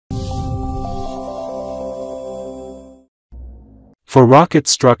For rockets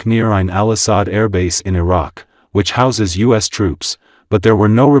struck near al-Asad airbase in Iraq, which houses U.S. troops, but there were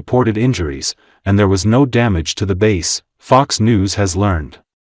no reported injuries, and there was no damage to the base, Fox News has learned.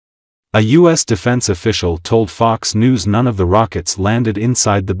 A U.S. defense official told Fox News none of the rockets landed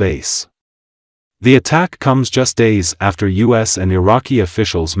inside the base. The attack comes just days after U.S. and Iraqi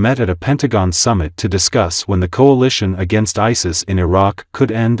officials met at a Pentagon summit to discuss when the coalition against ISIS in Iraq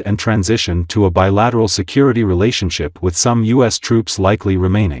could end and transition to a bilateral security relationship with some U.S. troops likely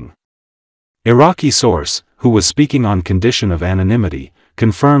remaining. Iraqi source, who was speaking on condition of anonymity,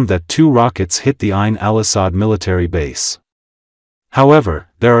 confirmed that 2 rockets hit the Ain al-Asad military base. However,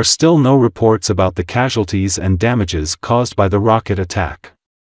 there are still no reports about the casualties and damages caused by the rocket attack.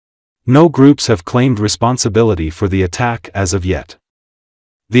 No groups have claimed responsibility for the attack as of yet.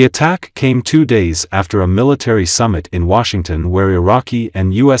 The attack came 2 days after a military summit in Washington where Iraqi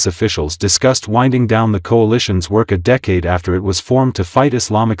and U.S. officials discussed winding down the coalition's work a decade after it was formed to fight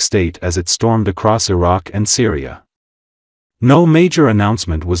Islamic State as it stormed across Iraq and Syria. No major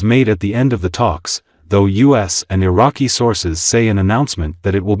announcement was made at the end of the talks, though U.S. and Iraqi sources say an announcement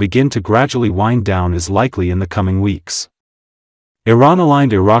that it will begin to gradually wind down is likely in the coming weeks.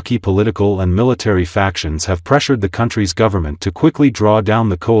 Iran-aligned Iraqi political and military factions have pressured the country's government to quickly draw down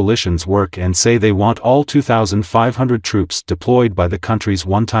the coalition's work and say they want all 2,500 troops deployed by the country's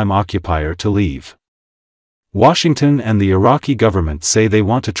one-time occupier to leave. Washington and the Iraqi government say they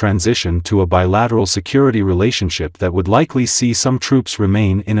want to transition to a bilateral security relationship that would likely see some troops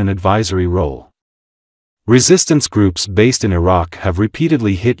remain in an advisory role. Resistance groups based in Iraq have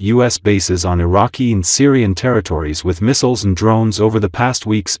repeatedly hit U.S. bases on Iraqi and Syrian territories with missiles and drones over the past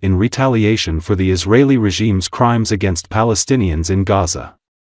weeks in retaliation for the Israeli regime's crimes against Palestinians in Gaza.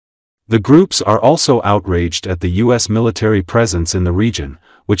 The groups are also outraged at the U.S. military presence in the region,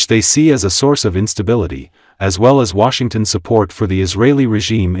 which they see as a source of instability, as well as Washington's support for the Israeli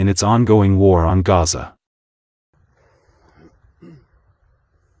regime in its ongoing war on Gaza.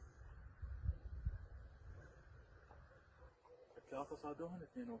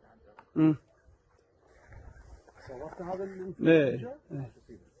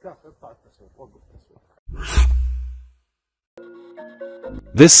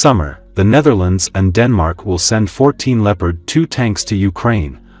 This summer, the Netherlands and Denmark will send 14 Leopard 2 tanks to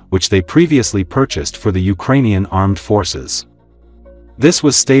Ukraine, which they previously purchased for the Ukrainian armed forces. This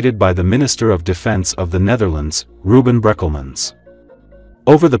was stated by the Minister of Defense of the Netherlands, Ruben Brekelmans.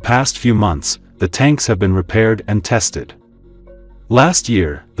 Over the past few months, the tanks have been repaired and tested. Last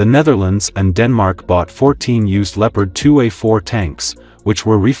year, the Netherlands and Denmark bought 14 used Leopard 2A4 tanks, which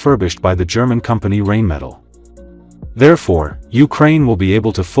were refurbished by the German company Rheinmetall. Therefore, Ukraine will be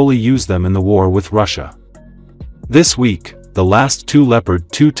able to fully use them in the war with Russia. This week, the last 2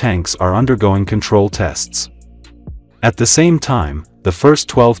 Leopard 2 tanks are undergoing control tests. At the same time, the first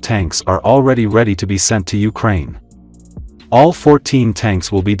 12 tanks are already ready to be sent to Ukraine. All 14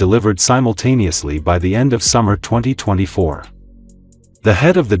 tanks will be delivered simultaneously by the end of summer 2024. The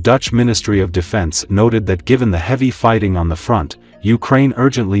head of the Dutch Ministry of Defense noted that given the heavy fighting on the front, Ukraine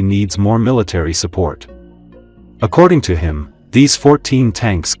urgently needs more military support. According to him, these 14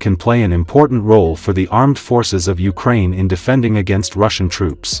 tanks can play an important role for the armed forces of Ukraine in defending against Russian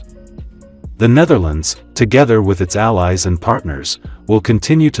troops. The Netherlands, together with its allies and partners, will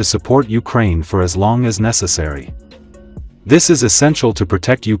continue to support Ukraine for as long as necessary. This is essential to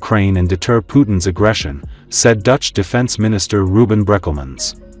protect Ukraine and deter Putin's aggression, said Dutch Defense Minister Ruben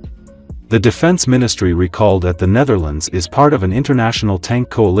Brekelmans. The Defense Ministry recalled that the Netherlands is part of an international tank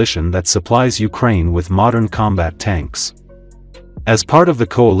coalition that supplies Ukraine with modern combat tanks. As part of the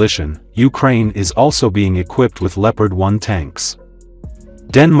coalition, Ukraine is also being equipped with Leopard 1 tanks.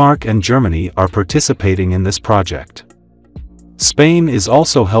 Denmark and Germany are participating in this project. Spain is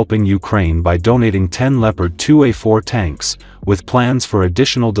also helping Ukraine by donating 10 Leopard 2A4 tanks, with plans for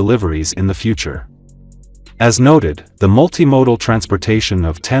additional deliveries in the future. As noted, the multimodal transportation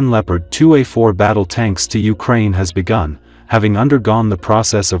of 10 Leopard 2A4 battle tanks to Ukraine has begun, having undergone the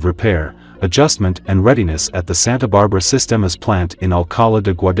process of repair, adjustment and readiness at the Santa Barbara Sistemas plant in Alcalá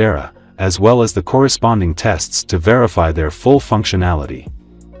de Guadera, as well as the corresponding tests to verify their full functionality.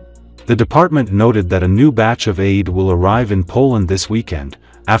 The department noted that a new batch of aid will arrive in Poland this weekend,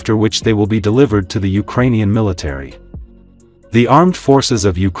 after which they will be delivered to the Ukrainian military. The armed forces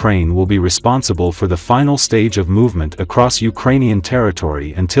of Ukraine will be responsible for the final stage of movement across Ukrainian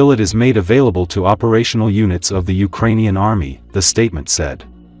territory until it is made available to operational units of the Ukrainian army, the statement said.